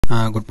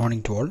Good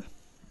morning to all.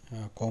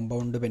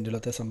 Compound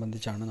പെൻഡുലത്തെ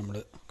സംബന്ധിച്ചാണ് നമ്മൾ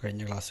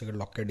കഴിഞ്ഞ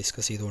ക്ലാസ്സുകളിലൊക്കെ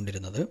ഡിസ്കസ്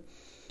ചെയ്തുകൊണ്ടിരുന്നത്.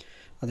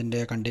 അതിൻ്റെ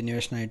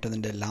കണ്ടിന്യൂവേഷനായിട്ട്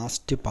അതിൻ്റെ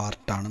ലാസ്റ്റ്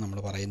പാർട്ടാണ് നമ്മൾ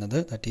പറയുന്നത്.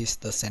 That is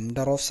the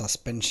centre of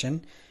suspension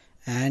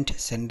and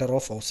centre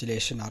of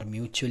oscillation R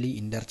mutually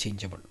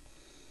interchangeable.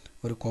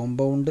 ഒരു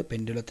കോമ്പൗണ്ട്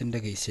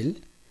പെൻഡുലത്തിൻ്റെ കേസിൽ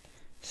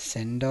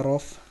സെൻറ്റർ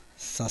ഓഫ്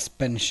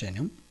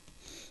സസ്പെൻഷനും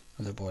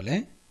അതുപോലെ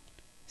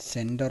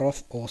centre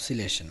of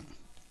ഓസിലേഷനും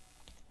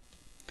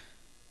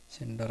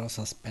center of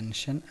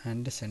suspension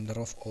and center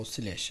of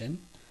oscillation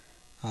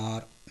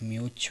are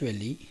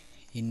mutually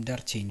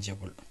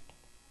interchangeable.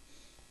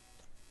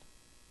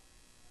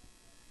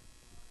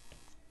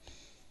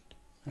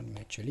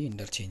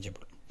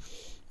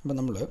 അപ്പോൾ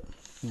നമ്മൾ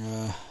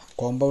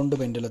കോമ്പൗണ്ട്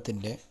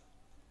പെൻഡുലത്തിൻ്റെ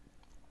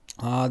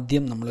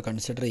ആദ്യം നമ്മൾ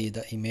കൺസിഡർ ചെയ്ത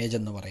ഇമേജ്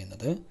എന്ന്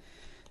പറയുന്നത്,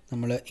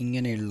 നമ്മൾ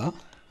ഇങ്ങനെയുള്ള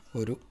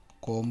ഒരു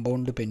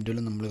കോമ്പൗണ്ട്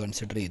പെൻഡുലം നമ്മൾ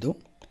കൺസിഡർ ചെയ്തു.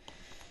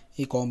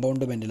 ഈ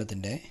കോമ്പൗണ്ട്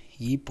പെൻഡുലത്തിൻ്റെ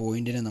ഈ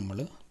പോയിൻറ്റിനെ നമ്മൾ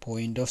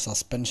പോയിൻ്റ് ഓഫ്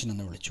സസ്പെൻഷൻ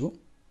എന്ന് വിളിച്ചു.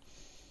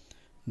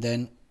 ദെൻ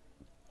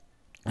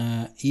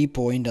ഈ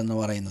പോയിൻ്റ് എന്ന്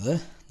പറയുന്നത്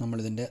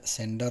നമ്മളിതിൻ്റെ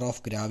സെൻറ്റർ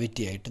ഓഫ്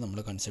ഗ്രാവിറ്റി ആയിട്ട് നമ്മൾ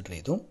കൺസിഡർ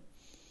ചെയ്തു.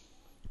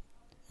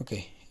 ഓക്കെ,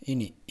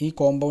 ഇനി ഈ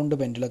കോമ്പൗണ്ട്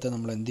പെൻഡുലത്തെ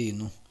നമ്മൾ എന്ത്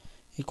ചെയ്യുന്നു?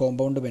 ഈ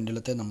കോമ്പൗണ്ട്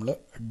പെൻഡുലത്തെ നമ്മൾ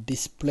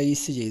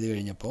ഡിസ്പ്ലേസ് ചെയ്ത്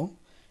കഴിഞ്ഞപ്പോൾ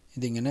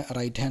ഇതിങ്ങനെ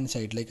റൈറ്റ് ഹാൻഡ്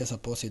സൈഡിലേക്ക്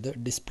സപ്പോസ് ഇത്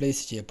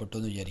ഡിസ്പ്ലേസ് ചെയ്യപ്പെട്ടു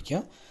എന്ന്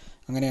വിചാരിക്കുക.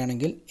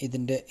 അങ്ങനെയാണെങ്കിൽ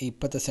ഇതിൻ്റെ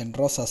ഇപ്പോഴത്തെ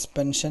സെൻറ്റർ ഓഫ്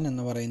സസ്പെൻഷൻ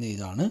എന്ന് പറയുന്നത്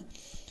ഇതാണ്.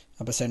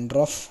 അപ്പോൾ സെൻറ്റർ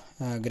ഓഫ്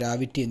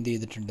ഗ്രാവിറ്റി എന്ത്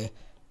ചെയ്തിട്ടുണ്ട്?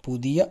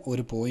 പുതിയ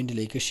ഒരു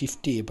പോയിൻറ്റിലേക്ക്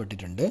ഷിഫ്റ്റ്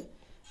ചെയ്യപ്പെട്ടിട്ടുണ്ട്.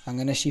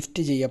 അങ്ങനെ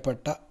ഷിഫ്റ്റ്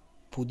ചെയ്യപ്പെട്ട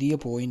പുതിയ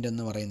പോയിൻ്റ്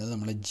എന്ന് പറയുന്നത്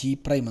നമ്മൾ ജി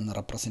പ്രൈം എന്ന്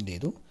റെപ്രസെൻ്റ്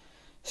ചെയ്തു.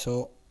 സോ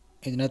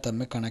ഇതിനെ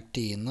തമ്മിൽ കണക്ട്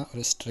ചെയ്യുന്ന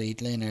ഒരു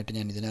സ്ട്രെയിറ്റ് ലൈനായിട്ട്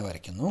ഞാൻ ഇതിനെ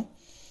വരയ്ക്കുന്നു.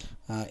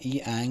 ഈ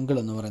ആംഗിൾ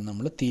എന്ന് പറയുന്നത്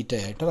നമ്മൾ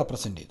തീറ്റയായിട്ട്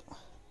റെപ്രസെൻ്റ് ചെയ്തു.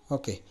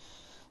 ഓക്കെ,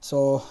 സോ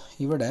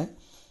ഇവിടെ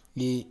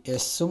ഈ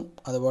എസ്സും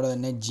അതുപോലെ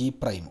തന്നെ ജി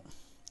പ്രൈമും,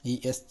 ഈ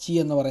എസ് ജി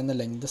എന്ന് പറയുന്ന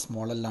length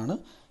small എല്ലാണ്,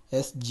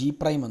 S G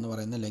prime എന്ന്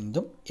പറയുന്ന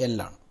ലെങ്തും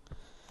എല്ലാണ്.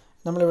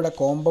 നമ്മളിവിടെ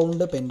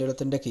കോമ്പൗണ്ട്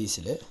പെൻഡുലത്തിൻ്റെ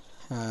കേസിൽ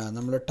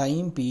നമ്മൾ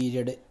time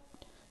period,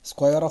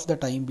 square of the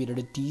time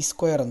period T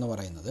square എന്ന്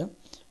പറയുന്നത്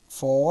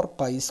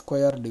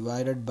 4π²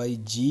 divided by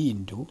G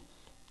into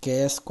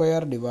k²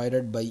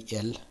 divided by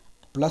L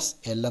plus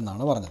L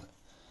എന്നാണ് പറഞ്ഞത്.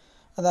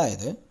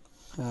 അതായത്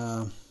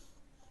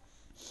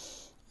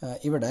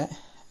ഇവിടെ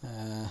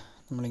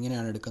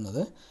നമ്മളിങ്ങനെയാണ്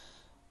എടുക്കുന്നത്.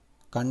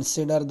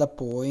 Consider the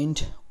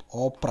point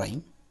oh prime,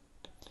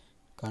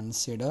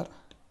 consider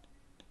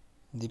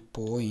the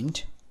point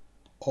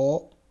O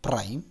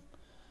prime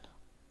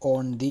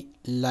on the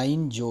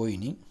line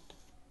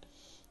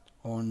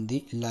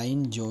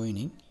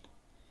joining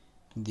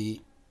the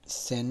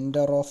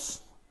center of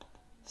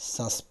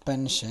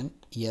suspension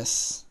S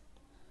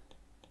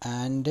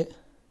and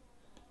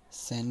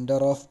center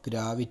of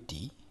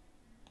gravity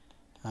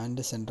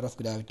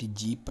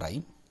G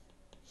prime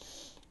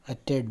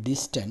at a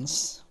distance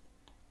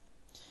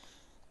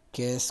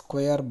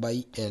k² by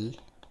L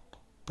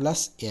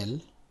plus L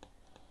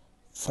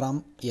from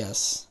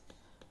S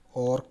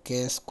or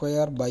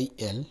k² by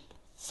L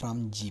from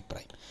G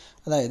prime.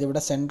 അതായത്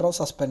ഇവിടെ centre of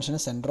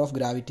സസ്പെൻഷനും centre of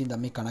ഗ്രാവിറ്റിയും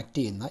തമ്മിൽ connect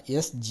ചെയ്യുന്ന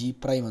S G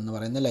prime എന്ന്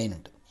പറയുന്ന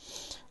ലൈനുണ്ട്.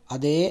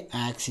 അതേ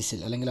ആക്സിസിൽ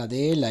അല്ലെങ്കിൽ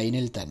അതേ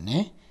ലൈനിൽ തന്നെ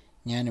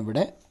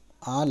ഞാനിവിടെ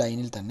ആ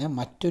ലൈനിൽ തന്നെ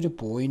മറ്റൊരു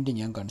പോയിൻ്റ്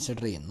ഞാൻ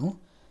കൺസിഡർ ചെയ്യുന്നു.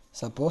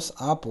 സപ്പോസ്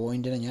ആ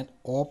പോയിൻറ്റിനെ ഞാൻ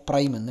ഒ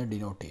പ്രൈം എന്ന്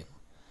ഡിനോട്ട് ചെയ്യുന്നു.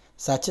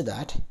 സച്ച്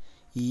ദാറ്റ്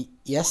ഈ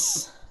എസ്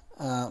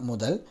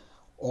മുതൽ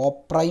ഒ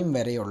പ്രൈം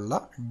വരെയുള്ള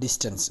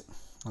ഡിസ്റ്റൻസ്,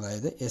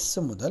 അതായത് എസ്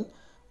മുതൽ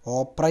ഒ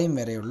പ്രൈം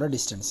വരെയുള്ള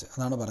ഡിസ്റ്റൻസ്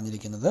അതാണ്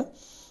പറഞ്ഞിരിക്കുന്നത്.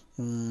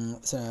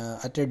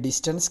 At A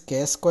distance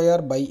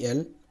k² by L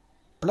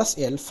plus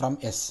L from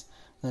S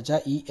എന്ന്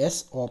വെച്ചാൽ ഈ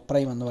എസ് ഒ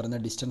പ്രൈം എന്ന് പറയുന്ന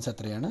ഡിസ്റ്റൻസ്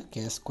എത്രയാണ്?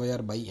 k²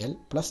 by L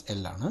plus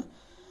L ആണ്.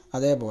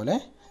 അതേപോലെ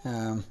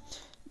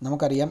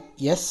നമുക്കറിയാം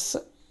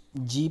എസ്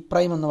ജി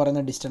പ്രൈം എന്ന്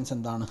പറയുന്ന ഡിസ്റ്റൻസ്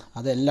എന്താണ്?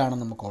 അത്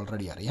എല്ലാണെന്ന് നമുക്ക്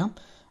ഓൾറെഡി അറിയാം.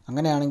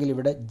 അങ്ങനെയാണെങ്കിൽ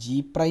ഇവിടെ ജി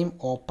പ്രൈം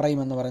ഒ പ്രൈം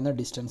എന്ന് പറയുന്ന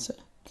ഡിസ്റ്റൻസ്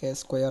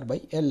k²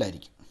 by L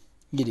ആയിരിക്കും.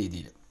 ഈ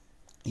രീതിയിൽ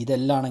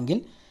ഇതെല്ലാണെങ്കിൽ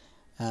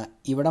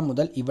ഇവിടെ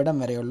മുതൽ ഇവിടം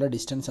വരെയുള്ള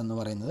ഡിസ്റ്റൻസ് എന്ന്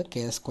പറയുന്നത്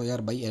k²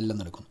 by L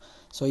എന്നെടുക്കുന്നു.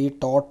 സോ ഈ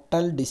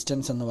ടോട്ടൽ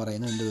ഡിസ്റ്റൻസ് എന്ന്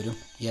പറയുന്നത് എന്ത് വരും?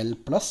 L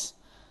പ്ലസ്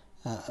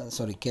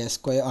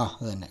k²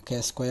 അത് തന്നെ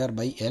k²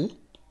 by L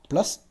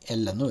plus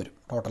L എന്ന് വരും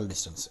ടോട്ടൽ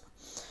ഡിസ്റ്റൻസ്.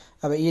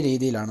 അപ്പോൾ ഈ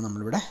രീതിയിലാണ്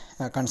നമ്മളിവിടെ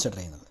കൺസിഡർ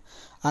ചെയ്യുന്നത്.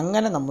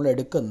 അങ്ങനെ നമ്മൾ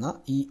എടുക്കുന്ന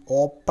ഈ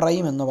ഒ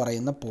പ്രൈം എന്ന്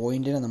പറയുന്ന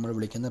പോയിൻറ്റിനെ നമ്മൾ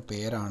വിളിക്കുന്ന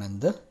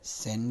പേരാണെന്ത്?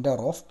 Centre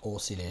of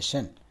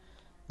oscillation.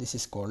 This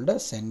is called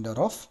centre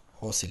of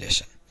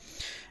oscillation.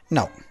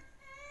 Now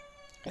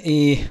ഈ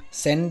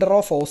സെൻറ്റർ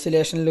ഓഫ്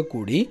ഓസിലേഷനിൽ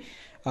കൂടി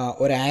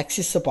ഒരു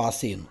ആക്സിസ് പാസ്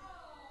ചെയ്യുന്നു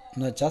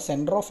എന്ന് വെച്ചാൽ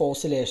സെൻറ്റർ ഓഫ്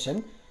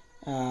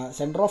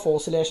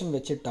ഓസിലേഷൻ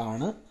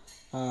വെച്ചിട്ടാണ്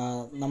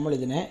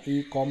നമ്മളിതിനെ ഈ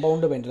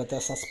കോമ്പൗണ്ട് പെൻഡുലത്തെ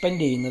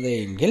സസ്പെൻഡ് ചെയ്യുന്നത്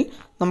എങ്കിൽ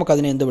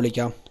നമുക്കതിനെ എന്ത്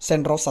വിളിക്കാം?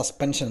 സെൻറ്റർ ഓഫ്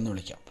സസ്പെൻഷൻ എന്ന്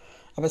വിളിക്കാം.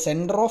 അപ്പോൾ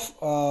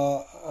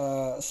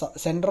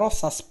സെൻറ്റർ ഓഫ്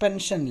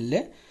സസ്പെൻഷനിൽ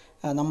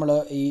നമ്മൾ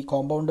ഈ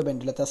കോമ്പൗണ്ട്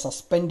പെൻഡുലത്തെ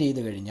സസ്പെൻഡ്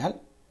ചെയ്ത് കഴിഞ്ഞാൽ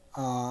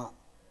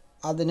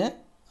അതിന്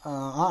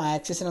ആ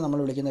ആക്സിസിനെ നമ്മൾ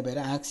വിളിക്കുന്ന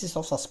പേര് ആക്സിസ്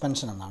ഓഫ്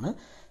സസ്പെൻഷൻ എന്നാണ്.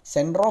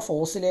 സെൻറ്റർ ഓഫ്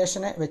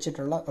ഓസിലേഷനെ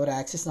വെച്ചിട്ടുള്ള ഒരു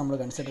ആക്സിസ് നമ്മൾ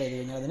കൺസിഡർ ചെയ്ത്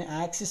കഴിഞ്ഞാൽ അതിനെ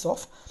ആക്സിസ്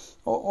ഓഫ്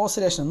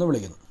ഓസിലേഷൻ എന്ന്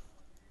വിളിക്കുന്നു.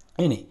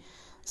 ഇനി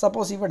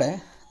സപ്പോസ് ഇവിടെ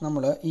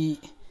നമ്മൾ ഈ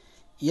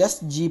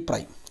എസ് ജി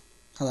പ്രൈം,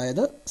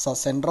 അതായത്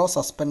സെൻറ്റർ ഓഫ്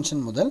സസ്പെൻഷൻ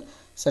മുതൽ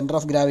സെൻറ്റർ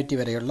ഓഫ് ഗ്രാവിറ്റി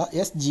വരെയുള്ള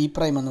എസ് ജി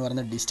പ്രൈം എന്ന്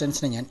പറയുന്ന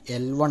ഡിസ്റ്റൻസിനെ ഞാൻ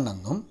L1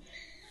 എന്നും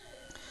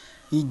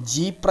ഈ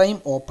ജി പ്രൈം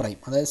ഒ പ്രൈം,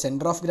 അതായത്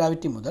സെൻറ്റർ ഓഫ്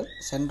ഗ്രാവിറ്റി മുതൽ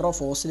സെൻറ്റർ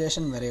ഓഫ്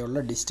ഓസിലേഷൻ വരെയുള്ള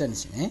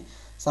ഡിസ്റ്റൻസിനെ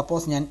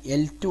സപ്പോസ് ഞാൻ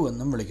L2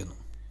 എന്നും വിളിക്കുന്നു.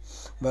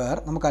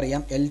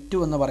 നമുക്കറിയാം L2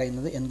 എന്ന്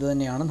പറയുന്നത് എന്ത്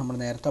തന്നെയാണ് നമ്മൾ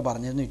നേരത്തെ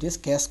പറഞ്ഞിരുന്നു, ഇറ്റ് ഈസ്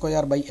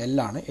k²/L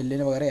ആണ്.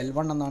 എല്ലിന് പകരം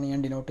L1 എന്നാണ് ഞാൻ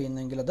ഡിനോട്ട്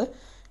ചെയ്യുന്നതെങ്കിൽ അത്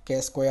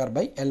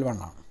k²/L1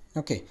 ആണ്.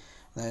 ഓക്കെ,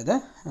 അതായത്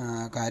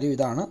കാര്യം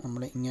ഇതാണ്,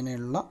 നമ്മൾ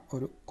ഇങ്ങനെയുള്ള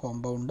ഒരു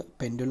കോമ്പൗണ്ട്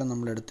പെൻഡുലം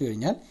നമ്മൾ എടുത്തു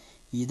കഴിഞ്ഞാൽ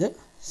ഇത്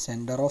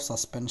സെൻറ്റർ ഓഫ്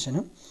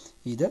സസ്പെൻഷനും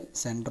ഇത്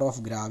സെൻറ്റർ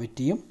ഓഫ്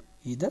ഗ്രാവിറ്റിയും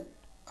ഇത്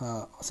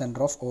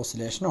സെൻറ്റർ ഓഫ്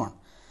ഓസിലേഷനുമാണ്.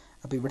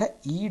 അപ്പോൾ ഇവിടെ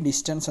ഈ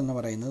ഡിസ്റ്റൻസ് എന്ന്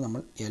പറയുന്നത്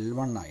നമ്മൾ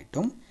L1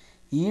 ആയിട്ടും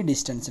ഈ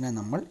ഡിസ്റ്റൻസിനെ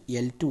നമ്മൾ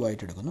L2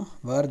 ആയിട്ട് എടുക്കുന്നു.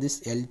 Where this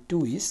L2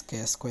 is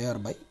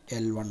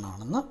k²/L1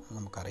 ആണെന്ന്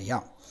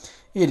നമുക്കറിയാം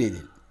ഈ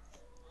രീതിയിൽ.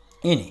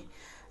 ഇനി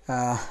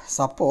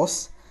suppose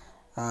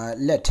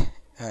let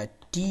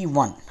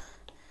T1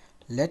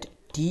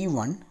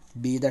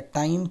 be the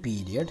time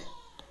period,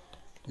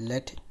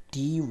 let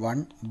T1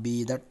 be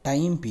the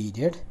time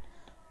period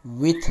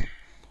with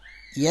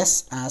S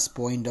as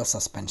point of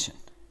suspension,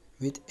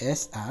 with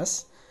S as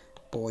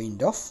point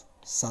of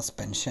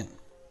suspension,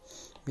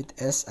 with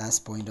S as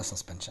point of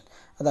suspension.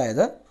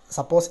 അതായത്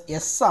suppose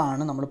S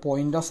ആണ് നമ്മൾ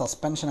point of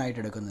suspension ആയിട്ട്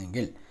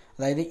എടുക്കുന്നതെങ്കിൽ,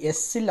 അതായത്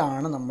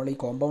എസ്സിലാണ് നമ്മൾ ഈ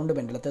compound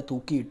പെൻഡുലത്തെ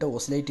തൂക്കിയിട്ട്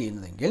oscillate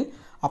ചെയ്യുന്നതെങ്കിൽ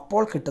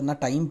അപ്പോൾ കിട്ടുന്ന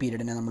ടൈം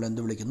പീരീഡിനെ നമ്മൾ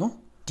എന്ത് വിളിക്കുന്നു?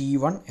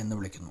 T1 എന്ന്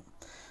വിളിക്കുന്നു.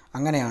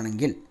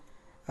 അങ്ങനെയാണെങ്കിൽ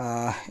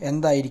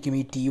എന്തായിരിക്കും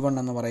ഈ T1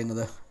 എന്ന്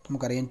പറയുന്നത്?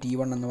 നമുക്കറിയാം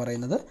T1 എന്ന്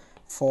പറയുന്നത്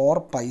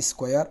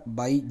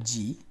 4π²/g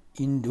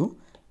ഇൻറ്റു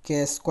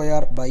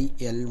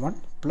k²/L1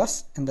 പ്ലസ്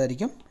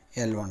എന്തായിരിക്കും?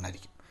 L1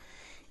 ആയിരിക്കും.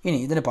 ഇനി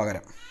ഇതിന്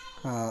പകരം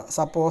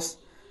suppose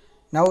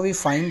now we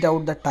find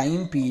out the time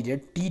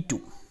period T2.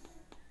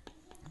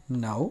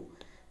 Now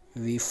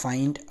we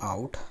find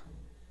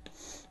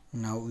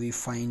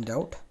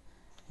out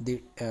the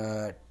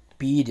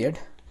period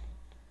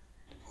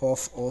of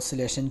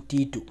oscillation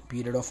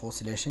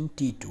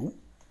T2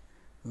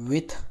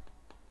 with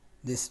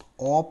this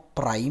O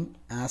prime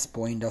as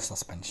point of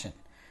suspension.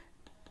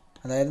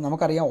 അതായത്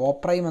നമുക്കറിയാം O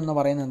prime എന്ന്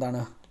പറയുന്നത്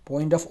എന്താണ്?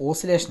 Point of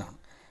ഓസിലേഷനാണ്.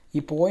 ഈ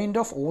പോയിൻ്റ്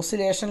ഓഫ്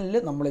ഓസിലേഷനിൽ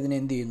നമ്മളിതിനെ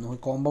എന്ത് ചെയ്യുന്നു?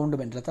 Compound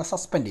പെൻഡുലത്തെ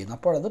suspend ചെയ്യുന്നു.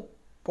 അപ്പോൾ അത്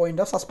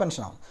പോയിൻ്റ് ഓഫ്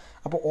സസ്പെൻഷനാണ്.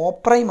 അപ്പോൾ O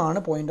prime ആണ്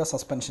പോയിൻ്റ് ഓഫ്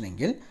സസ്പെൻഷൻ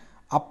എങ്കിൽ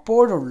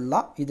അപ്പോഴുള്ള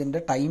ഇതിൻ്റെ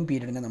ടൈം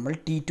പീരീഡിനെ നമ്മൾ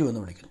T2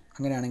 എന്ന് വിളിക്കുന്നു.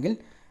 അങ്ങനെയാണെങ്കിൽ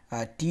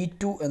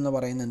T2 എന്ന്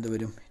പറയുന്നത് എന്ത്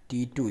വരും?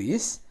 T2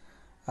 ഈസ്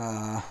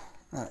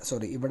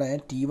ഇവിടെ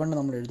T1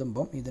 നമ്മൾ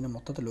എഴുതുമ്പം ഇതിന്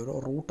മൊത്തത്തിലൊരു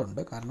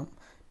റൂട്ടുണ്ട്, കാരണം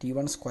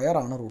T1 സ്ക്വയർ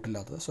ആണ്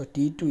റൂട്ടില്ലാത്തത്. So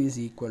T2 is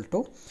equal to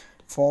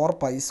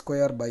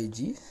 4π²/g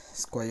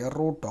square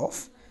root of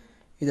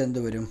ഇതെന്ത്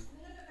വരും?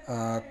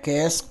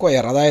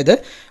 k². അതായത്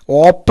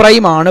O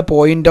പ്രൈം ആണ്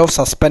പോയിൻ്റ് ഓഫ്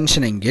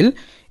സസ്പെൻഷൻ എങ്കിൽ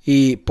ഈ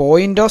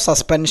പോയിൻ്റ് ഓഫ്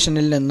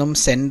സസ്പെൻഷനിൽ നിന്നും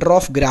സെൻറ്റർ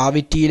ഓഫ്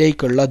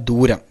ഗ്രാവിറ്റിയിലേക്കുള്ള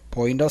ദൂരം,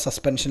 പോയിൻ്റ് ഓഫ്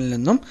സസ്പെൻഷനിൽ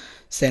നിന്നും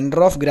സെൻറ്റർ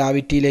ഓഫ്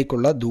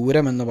ഗ്രാവിറ്റിയിലേക്കുള്ള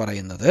ദൂരം എന്ന്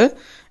പറയുന്നത്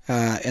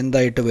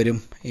എന്തായിട്ട് വരും?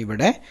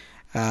 ഇവിടെ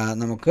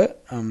നമുക്ക്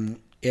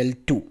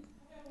L2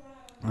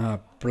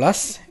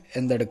 പ്ലസ്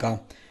എന്തെടുക്കാം?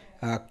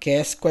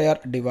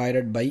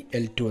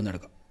 k²/L2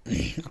 എന്നെടുക്കാം.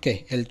 ഓക്കെ,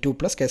 L2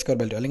 പ്ലസ്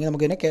k²/L2, അല്ലെങ്കിൽ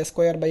നമുക്കിതിനെ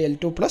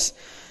k²/L2 പ്ലസ്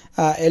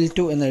L2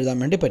 എന്ന് എഴുതാൻ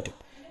വേണ്ടി പറ്റും.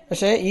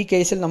 പക്ഷേ ഈ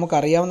കേസിൽ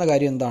നമുക്കറിയാവുന്ന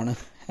കാര്യം എന്താണ്?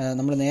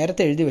 നമ്മൾ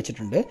നേരത്തെ എഴുതി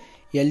വെച്ചിട്ടുണ്ട്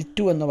L2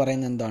 എന്ന്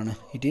പറയുന്നത് എന്താണ്?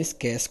 ഇറ്റ് ഈസ്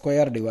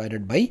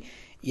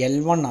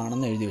k²/L1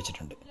 ആണെന്ന് എഴുതി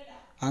വെച്ചിട്ടുണ്ട്.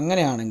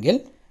 അങ്ങനെയാണെങ്കിൽ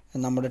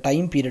നമ്മുടെ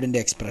ടൈം പീരീഡിൻ്റെ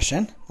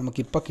എക്സ്പ്രഷൻ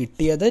നമുക്കിപ്പോൾ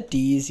കിട്ടിയത് T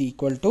is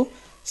equal to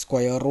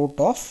square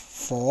root of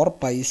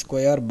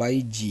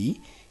 4π²/g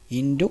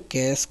into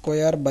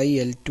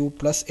k²/L2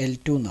 plus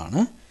L2 എന്നാണ്.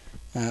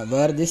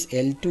 Where this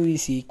L2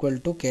 is equal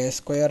to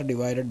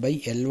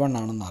k²/L1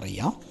 ആണെന്ന്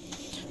അറിയാം.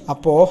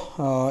 അപ്പോൾ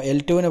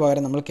L2വിന്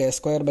പകരം നമ്മൾ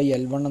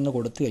k²/L1 എന്ന്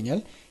കൊടുത്തു കഴിഞ്ഞാൽ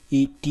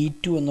ഈ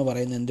T2 എന്ന്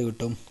പറയുന്നത് എന്ത്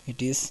കിട്ടും?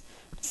 It is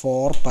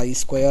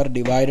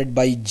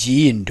 4π²/g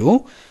into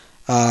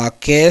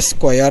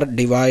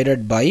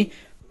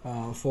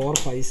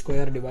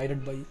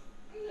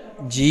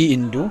k²/4π²/g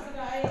into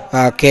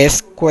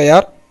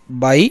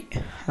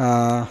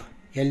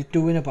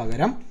k²/L2വിന്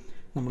പകരം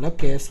നമ്മൾ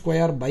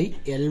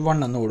k²/L1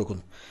 എന്ന്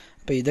കൊടുക്കുന്നു.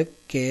 അപ്പോൾ ഇത്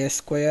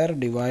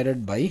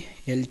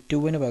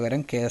k²/L2വിന്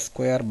പകരം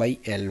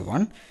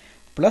k²/L1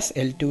 പ്ലസ്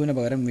L2വിന്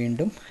പകരം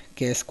വീണ്ടും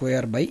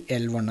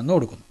k²/L1 എന്ന്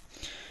കൊടുക്കുന്നു.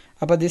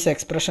 അപ്പോൾ this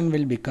expression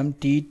will become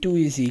T2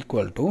 is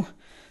equal to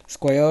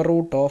square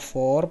root of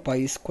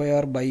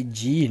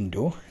 4π²/g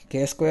into k²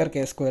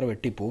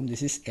 വെട്ടിപ്പോവും.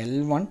 This is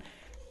L1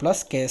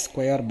 plus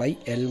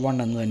k²/L1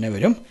 എന്ന് തന്നെ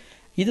വരും.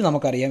 ഇത്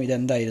നമുക്കറിയാം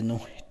ഇതെന്തായിരുന്നു?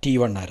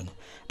 T1 ആയിരുന്നു.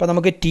 അപ്പോൾ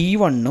നമുക്ക്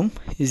T1ഉം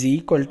ഈസ്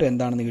ഈക്വൽ ടു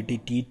എന്താണെന്ന് കിട്ടി?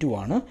 T2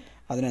 ആണ്.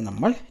 അതിനെ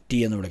നമ്മൾ T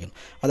എന്ന് വിളിക്കുന്നു.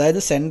 അതായത്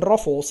സെൻറ്റർ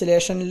ഓഫ്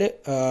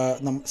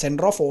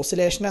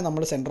ഓസിലേഷനെ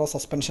നമ്മൾ സെൻറ്റർ ഓഫ്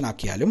സസ്പെൻഷൻ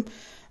ആക്കിയാലും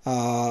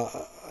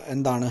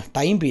എന്താണ്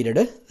ടൈം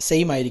പീരീഡ്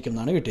സെയിം ആയിരിക്കും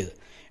എന്നാണ് കിട്ടിയത്.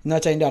 എന്ന്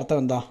വെച്ചാൽ അതിൻ്റെ അർത്ഥം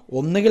എന്താ?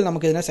 ഒന്നുകിൽ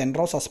നമുക്കിതിനെ സെൻറ്റർ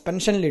ഓഫ്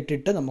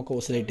സസ്പെൻഷനിലിട്ടിട്ട് നമുക്ക്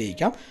ഓസിലേറ്റ്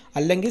ചെയ്യിക്കാം,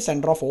 അല്ലെങ്കിൽ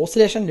സെൻറ്റർ ഓഫ്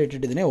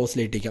ഓസിലേഷനിലിട്ടിട്ട് ഇതിനെ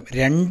ഓസിലേറ്റ് ചെയ്യിക്കാം.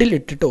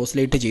 രണ്ടിലിട്ടിട്ട്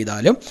ഓസിലേറ്റ്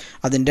ചെയ്താലും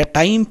അതിൻ്റെ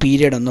ടൈം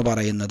പീരീഡ് എന്ന്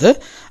പറയുന്നത്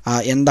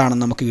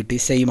എന്താണെന്ന് നമുക്ക് കിട്ടി?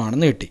 സെയിം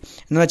ആണെന്ന് കിട്ടി.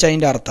 എന്ന് വെച്ചാൽ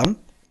അതിൻ്റെ അർത്ഥം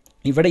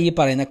ഇവിടെ ഈ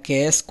പറയുന്ന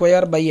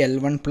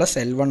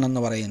k²/L1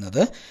 എന്ന്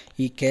പറയുന്നത്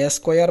ഈ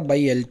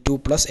k²/L2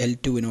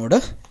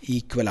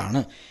 ഈക്വൽ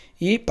ആണ്.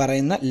 ഈ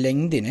പറയുന്ന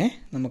ലെങ്തിനെ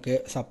നമുക്ക്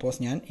സപ്പോസ്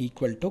ഞാൻ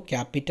ഈക്വൽ ടു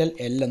ക്യാപിറ്റൽ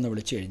L എന്ന്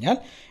വിളിച്ചു കഴിഞ്ഞാൽ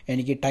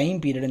എനിക്ക് ടൈം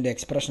പീരീഡിൻ്റെ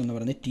എക്സ്പ്രഷൻ എന്ന്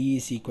പറയുന്നത് T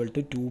 =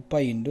 2π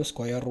 ×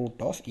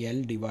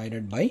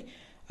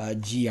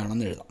 √L/G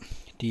ആണെന്ന് എഴുതാം.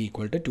 T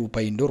 = 2π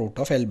 ×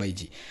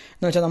 √L/G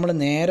എന്ന് വെച്ചാൽ നമ്മൾ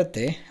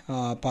നേരത്തെ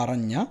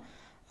പറഞ്ഞ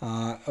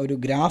ഒരു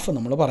ഗ്രാഫ്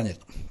നമ്മൾ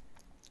പറഞ്ഞിരുന്നു.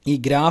 ഈ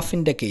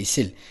ഗ്രാഫിൻ്റെ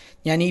കേസിൽ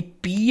ഞാൻ ഈ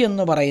P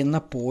എന്ന് പറയുന്ന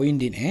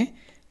പോയിൻറ്റിനെ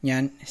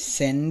ഞാൻ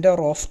സെൻറ്റർ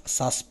ഓഫ്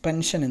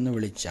സസ്പെൻഷൻ എന്ന്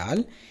വിളിച്ചാൽ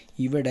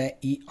ഇവിടെ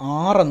ഈ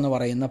R എന്ന്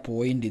പറയുന്ന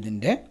പോയിൻ്റ്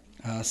ഇതിൻ്റെ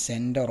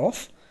സെൻറ്റർ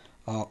ഓഫ്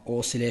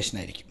ഓസിലേഷൻ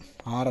ആയിരിക്കും.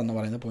 R എന്ന്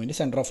പറയുന്ന പോയിൻ്റ്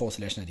സെൻറ്റർ ഓഫ്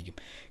ഓസിലേഷൻ ആയിരിക്കും.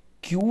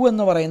 Q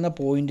എന്ന് പറയുന്ന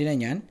പോയിൻറ്റിനെ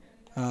ഞാൻ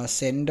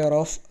സെൻറ്റർ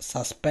ഓഫ്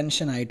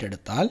സസ്പെൻഷൻ ആയിട്ട്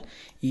എടുത്താൽ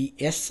ഈ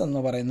S എന്ന്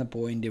പറയുന്ന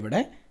പോയിൻ്റ്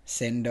ഇവിടെ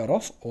സെൻറ്റർ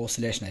ഓഫ്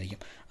ഓസിലേഷൻ ആയിരിക്കും.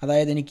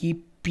 അതായത് എനിക്ക് ഈ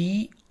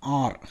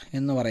PR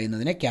എന്ന്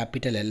പറയുന്നതിനെ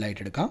ക്യാപിറ്റൽ L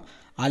ആയിട്ട് എടുക്കാം,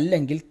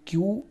 അല്ലെങ്കിൽ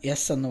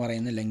QS എന്ന്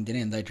പറയുന്ന ലെങ്തിനെ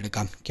എന്തായിട്ട്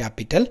എടുക്കാം,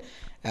 ക്യാപിറ്റൽ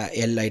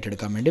L ആയിട്ട്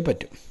എടുക്കാൻ വേണ്ടി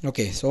പറ്റും.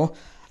 ഓക്കെ, സോ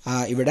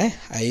ഇവിടെ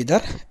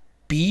ഐദർ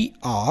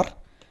PR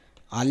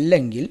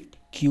അല്ലെങ്കിൽ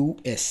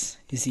QS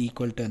ഇസ്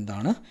ഈക്വൽ ടു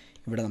എന്താണ്,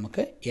 ഇവിടെ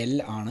നമുക്ക് L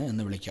ആണ്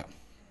എന്ന് വിളിക്കാം.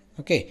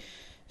 Okay,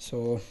 so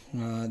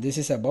this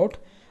is about.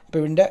 അപ്പോൾ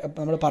ഇതിൻ്റെ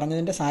നമ്മൾ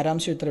പറഞ്ഞതിൻ്റെ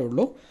സാരാംശം ഇത്രയേ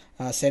ഉള്ളൂ.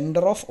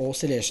 സെൻറ്റർ ഓഫ്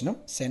ഓസിലേഷനും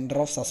സെൻറ്റർ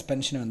ഓഫ്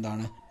സസ്പെൻഷനും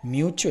എന്താണ്,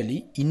 മ്യൂച്വലി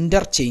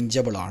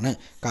ഇൻ്റർചേഞ്ചബിൾ ആണ്.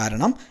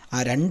 കാരണം ആ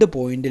രണ്ട്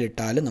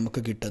പോയിന്റിലിട്ടാലും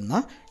നമുക്ക് കിട്ടുന്ന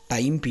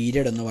ടൈം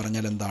പീരിയഡ് എന്ന്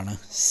പറഞ്ഞാൽ എന്താണ്,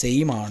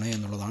 സെയിം ആണ്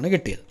എന്നുള്ളതാണ്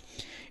കിട്ടിയത്.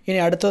 ഇനി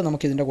അടുത്തത്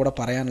നമുക്കിതിൻ്റെ കൂടെ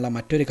പറയാനുള്ള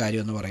മറ്റൊരു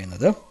കാര്യം എന്ന്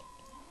പറയുന്നത്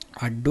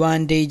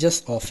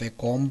advantages of A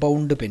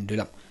compound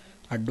pendulum.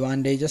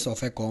 Advantages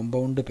of A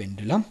compound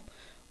pendulum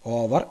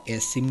over A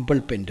simple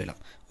pendulum.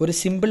 ഒരു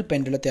സിമ്പിൾ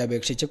പെൻഡുലത്തെ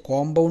അപേക്ഷിച്ച്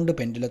കോമ്പൗണ്ട്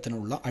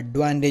പെൻഡുലത്തിനുള്ള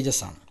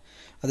അഡ്വാൻറ്റേജസ് ആണ്.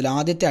 അതിൽ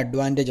ആദ്യത്തെ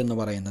അഡ്വാൻറ്റേജ് എന്ന്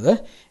പറയുന്നത്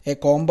A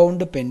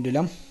compound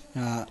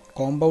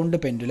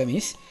pendulum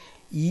is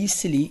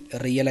easily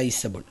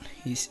realisable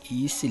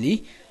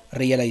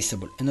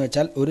എന്ന്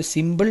വെച്ചാൽ ഒരു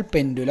സിമ്പിൾ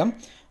പെൻഡുലം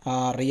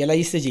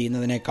റിയലൈസ്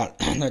ചെയ്യുന്നതിനേക്കാൾ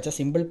എന്ന് വെച്ചാൽ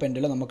സിമ്പിൾ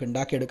പെൻഡുലം നമുക്ക്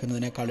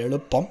ഉണ്ടാക്കിയെടുക്കുന്നതിനേക്കാൾ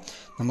എളുപ്പം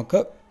നമുക്ക്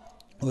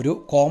ഒരു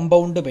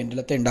കോമ്പൗണ്ട്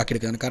പെൻഡുലത്തെ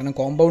ഉണ്ടാക്കിയെടുക്കുന്നതാണ്. കാരണം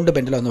കോമ്പൗണ്ട്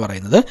പെൻഡുലം എന്ന്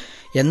പറയുന്നത്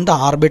എന്ത്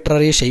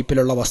ആർബിട്രറി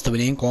ഷേപ്പിലുള്ള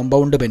വസ്തുവിനെയും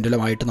കോമ്പൗണ്ട്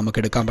പെൻഡുലമായിട്ട് നമുക്ക്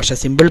എടുക്കാം. പക്ഷേ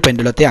സിമ്പിൾ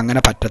പെൻഡുലത്തെ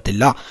അങ്ങനെ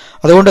പറ്റത്തില്ല.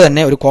 അതുകൊണ്ട്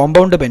തന്നെ ഒരു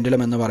കോമ്പൗണ്ട്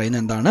പെൻഡുലം എന്ന്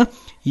പറയുന്നത് എന്താണ്,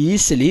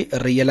 ഈസിലി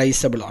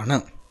റിയലൈസബിൾ ആണ്.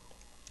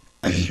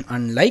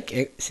 അൺലൈക്ക്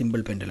എ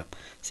സിമ്പിൾ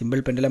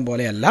പെൻഡുലം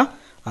പോലെയല്ല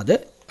അത്,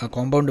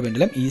 കോമ്പൗണ്ട്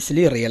പെൻഡുലം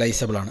ഈസിലി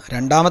റിയലൈസബിൾ ആണ്.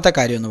 രണ്ടാമത്തെ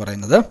കാര്യം എന്ന്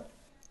പറയുന്നത്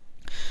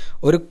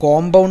ഒരു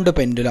compound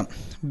pendulum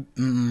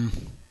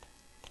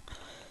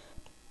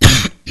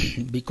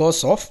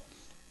because of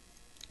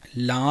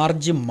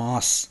large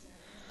mass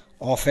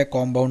of A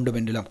compound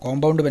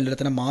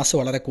പെൻഡുലത്തിന് mass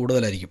വളരെ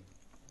കൂടുതലായിരിക്കും.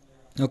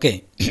 ഓക്കെ,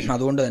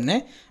 അതുകൊണ്ട് തന്നെ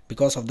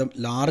because of the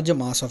large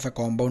mass of A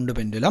compound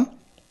pendulum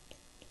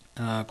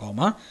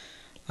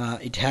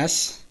it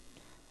has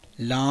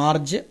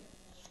large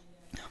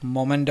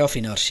moment of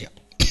inertia.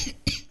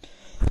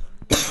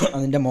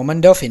 അതിൻ്റെ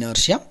മൊമെൻ്റ് ഓഫ്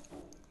ഇനേർഷ്യ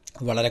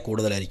വളരെ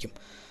കൂടുതലായിരിക്കും.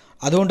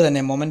 അതുകൊണ്ട്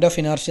തന്നെ മൊമെൻ്റ് ഓഫ്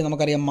ഇനേർഷ്യ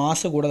നമുക്കറിയാം,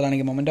 മാസ്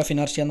കൂടുതലാണെങ്കിൽ മൊമെൻ്റ് ഓഫ്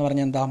ഇനേർഷ്യ എന്ന്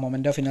പറഞ്ഞാൽ എന്താ,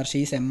 moment of inertia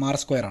is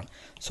mr² ആണ്.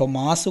 സോ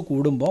മാസ്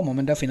കൂടുമ്പോൾ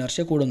moment of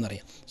inertia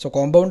കൂടുമെന്നറിയാം. So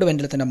compound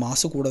പെൻഡുലത്തിൻ്റെ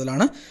mass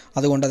കൂടുതലാണ്,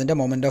 അതുകൊണ്ട് അതിൻ്റെ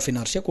മൊമെൻ്റ് ഓഫ്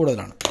ഇനേർഷ്യ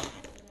കൂടുതലാണ്.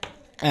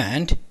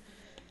 And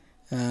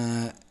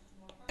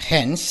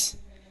hence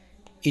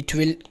it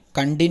will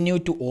continue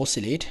to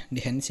oscillate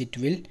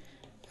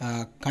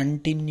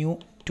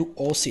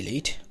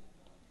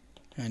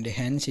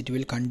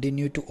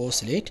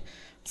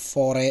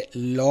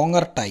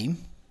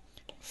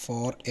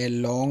for a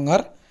longer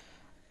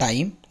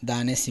time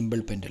than a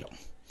simple pendulum.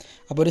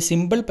 അപ്പോൾ ഒരു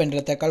simple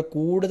പെൻഡുലത്തേക്കാൾ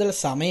കൂടുതൽ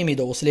സമയം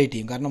ഇത് ഓസിലേറ്റ്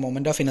ചെയ്യും. കാരണം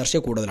മൊമെൻ്റ് ഓഫ് ഇനർഷ്യ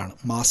കൂടുതലാണ്,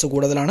 മാസ്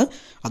കൂടുതലാണ്,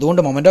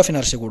 അതുകൊണ്ട് മൊമെൻ്റ് ഓഫ്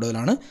ഇനർഷ്യ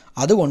കൂടുതലാണ്.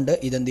 അതുകൊണ്ട്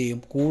ഇതെന്ത് ചെയ്യും,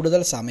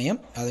 കൂടുതൽ സമയം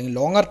അല്ലെങ്കിൽ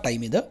ലോങ്ങർ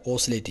ടൈം ഇത്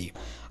ഓസിലേറ്റ് ചെയ്യും.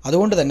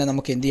 അതുകൊണ്ട് തന്നെ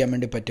നമുക്ക് എന്ത് ചെയ്യാൻ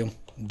വേണ്ടി പറ്റും,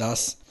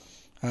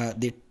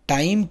 the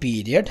time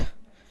period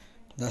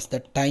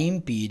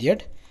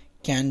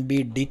can be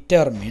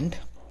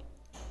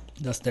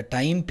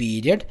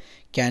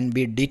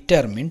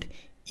determined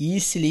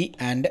easily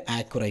and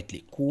accurately.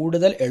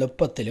 കൂടുതൽ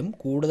എളുപ്പത്തിലും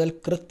കൂടുതൽ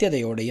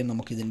കൃത്യതയോടെയും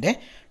നമുക്കിതിൻ്റെ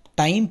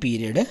ടൈം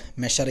പീരിയഡ്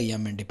മെഷർ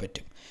ചെയ്യാൻ വേണ്ടി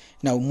പറ്റും.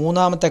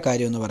 മൂന്നാമത്തെ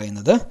കാര്യം എന്ന്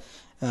പറയുന്നത്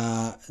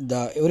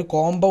ഒരു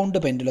കോമ്പൗണ്ട്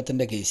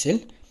പെൻഡുലത്തിൻ്റെ കേസിൽ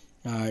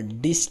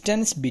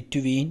distance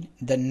between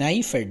the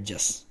knife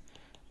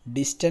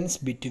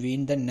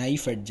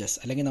edges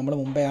അല്ലെങ്കിൽ നമ്മൾ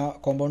മുമ്പേ ആ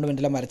കോമ്പൗണ്ട്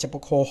പെൻഡുലം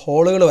വരച്ചപ്പോൾ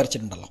ഹോളുകൾ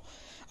വരച്ചിട്ടുണ്ടല്ലോ,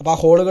 അപ്പോൾ ആ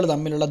ഹോളുകൾ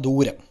തമ്മിലുള്ള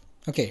ദൂരം,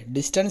 okay,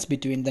 distance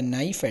between the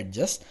knife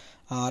edges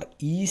R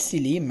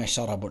easily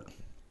measurable.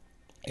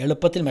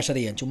 എളുപ്പത്തിൽ മെഷർ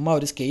ചെയ്യാൻ, ചുമ്മാ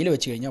ഒരു സ്കെയിൽ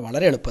വെച്ച് കഴിഞ്ഞാൽ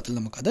വളരെ എളുപ്പത്തിൽ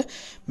നമുക്കത്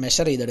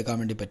മെഷർ ചെയ്തെടുക്കാൻ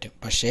വേണ്ടി പറ്റും.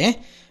 പക്ഷേ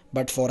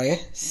but for A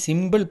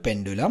simple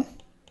pendulum,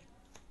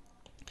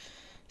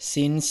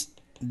 since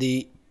the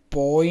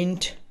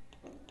point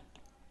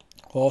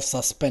of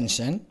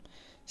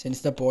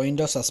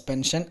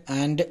suspension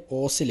and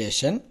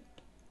oscillation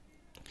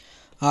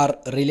R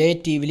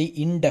relatively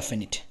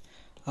indefinite,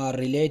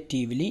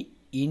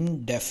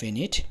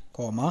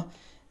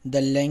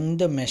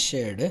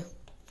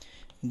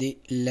 the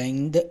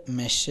length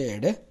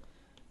measured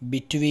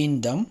between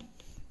them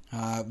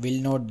will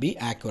not be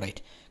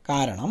accurate.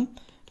 കാരണം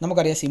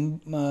നമുക്കറിയാം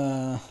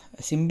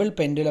സിമ്പിൾ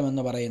പെൻഡുലം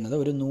എന്ന് പറയുന്നത്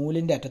ഒരു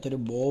നൂലിൻ്റെ അറ്റത്തൊരു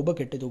ബോബ്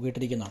കെട്ടി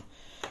തൂക്കിയിട്ടിരിക്കുന്നതാണ്.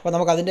 അപ്പോൾ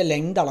നമുക്കതിൻ്റെ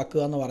ലെങ്ത്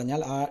അളക്കുക എന്ന്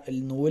പറഞ്ഞാൽ ആ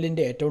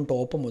നൂലിൻ്റെ ഏറ്റവും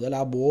ടോപ്പ് മുതൽ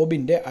ആ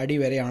ബോബിൻ്റെ അടി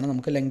വരെയാണ്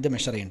നമുക്ക് ലെങ്ത്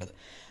മെഷർ ചെയ്യേണ്ടത്.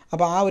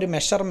 അപ്പോൾ ആ ഒരു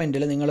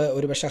മെഷർമെൻറ്റിൽ നിങ്ങൾ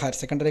ഒരു പക്ഷേ ഹയർ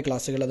സെക്കൻഡറി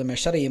ക്ലാസ്സുകൾ അത്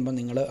മെഷർ ചെയ്യുമ്പോൾ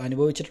നിങ്ങൾ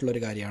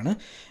അനുഭവിച്ചിട്ടുള്ളൊരു കാര്യമാണ്,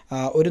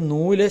 ഒരു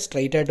നൂല്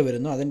സ്ട്രെയിറ്റ് ആയിട്ട്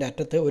വരുന്നു, അതിൻ്റെ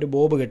അറ്റത്ത് ഒരു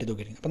ബോബ് കെട്ടി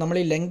തൂക്കിയിരിക്കും. അപ്പോൾ നമ്മൾ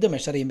ഈ ലെങ്ത്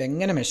മെഷർ ചെയ്യുമ്പോൾ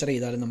എങ്ങനെ മെഷർ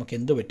ചെയ്താലും നമുക്ക്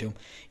എന്ത് പറ്റും,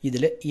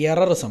 ഇതിൽ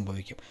എറർ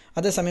സംഭവിക്കും.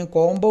 അതേസമയം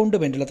കോമ്പൗണ്ട്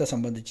പെൻഡുലത്തെ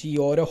സംബന്ധിച്ച് ഈ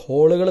ഓരോ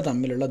ഹോളുകൾ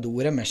തമ്മിലുള്ള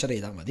ദൂരം മെഷർ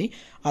ചെയ്താൽ മതി.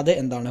 അത്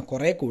എന്താണ്,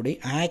 കുറേ കൂടി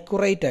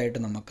ആക്യുറേറ്റ് ആയിട്ട്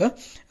നമുക്ക്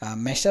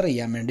മെഷർ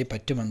ചെയ്യാൻ വേണ്ടി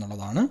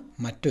പറ്റുമെന്നുള്ളതാണ്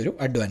മറ്റൊരു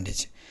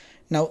അഡ്വാൻറ്റേജ്.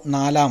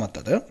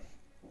 നാലാമത്തത്,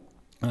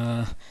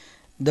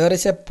 there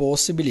is a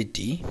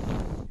possibility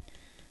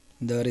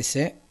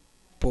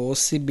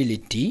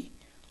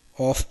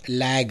of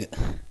lag.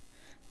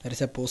 There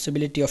is a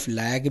possibility of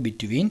lag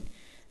between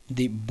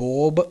the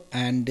bob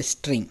and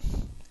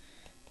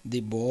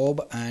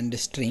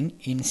string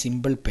in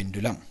simple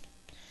pendulum,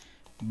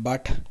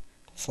 but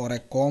for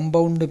a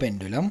compound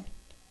pendulum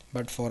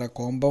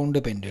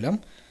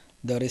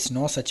there is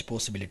no such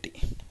possibility.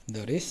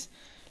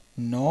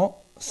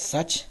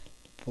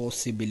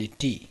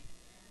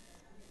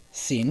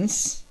 Since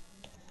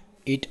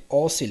it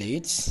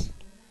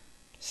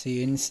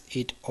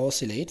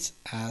oscillates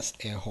as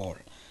a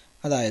whole.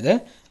 അതായത്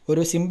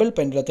ഒരു simple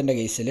പെൻഡുലത്തിൻ്റെ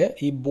കേസിൽ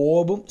ഈ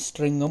ബോബും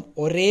സ്ട്രിങ്ങും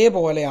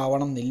ഒരേപോലെ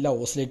ആവണം എന്നില്ല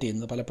oscillate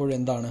ചെയ്യുന്നത്. പലപ്പോഴും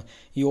എന്താണ്,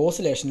 ഈ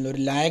ഓസിലേഷനിൽ ഒരു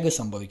ലാഗ്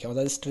സംഭവിക്കാം.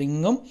 അതായത്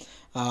സ്ട്രിങ്ങും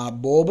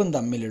ബോബും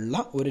തമ്മിലുള്ള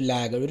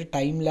ഒരു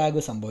ടൈം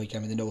ലാഗ്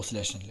സംഭവിക്കാം ഇതിൻ്റെ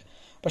ഓസിലേഷനിൽ.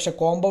 പക്ഷേ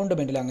കോമ്പൗണ്ട്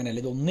പെൻഡുലം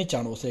അങ്ങനെയല്ല, ഇത്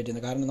ഒന്നിച്ചാണ് ഓസിലേറ്റ്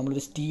ചെയ്യുന്നത്. കാരണം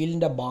നമ്മളൊരു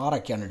സ്റ്റീലിൻ്റെ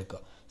ബാറൊക്കെയാണ്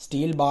എടുക്കുക.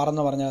 സ്റ്റീൽ ബാർ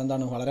എന്ന് പറഞ്ഞാൽ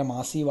എന്താണ്, വളരെ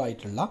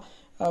മാസീവായിട്ടുള്ള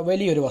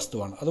വലിയൊരു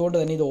വസ്തുവാണ്. അതുകൊണ്ട്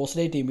തന്നെ ഇത്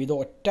ഓസിലേറ്റ് ചെയ്യുമ്പോൾ ഇത്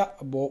ഒറ്റ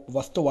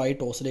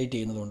വസ്തുവായിട്ട് ഓസിലേറ്റ്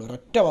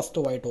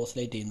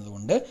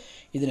ചെയ്യുന്നതുകൊണ്ട്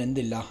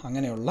ഇതിനെന്തില്ല,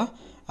 അങ്ങനെയുള്ള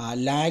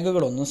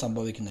ലാഗുകളൊന്നും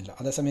സംഭവിക്കുന്നില്ല.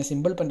 അതേസമയം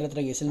സിമ്പിൾ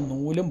പെൻഡുലത്തിൻ്റെ കേസിൽ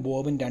നൂലും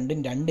ബോബും രണ്ട്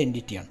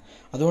എൻറ്റിറ്റിയാണ്.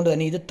 അതുകൊണ്ട്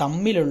തന്നെ ഇത്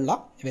തമ്മിലുള്ള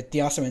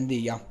വ്യത്യാസം എന്ത്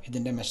ചെയ്യാം,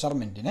 ഇതിൻ്റെ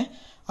മെഷർമെൻറ്റിനെ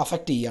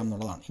അഫക്റ്റ് ചെയ്യാം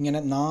എന്നുള്ളതാണ്.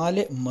 ഇങ്ങനെ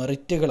 4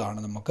 മെറിറ്റുകളാണ്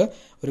നമുക്ക്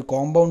ഒരു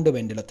കോമ്പൗണ്ട്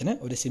പെൻഡുലത്തിന്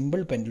ഒരു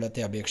സിമ്പിൾ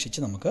പെൻഡുലത്തെ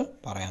അപേക്ഷിച്ച് നമുക്ക്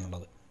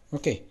പറയാനുള്ളത്.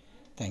 Okay,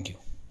 thank you.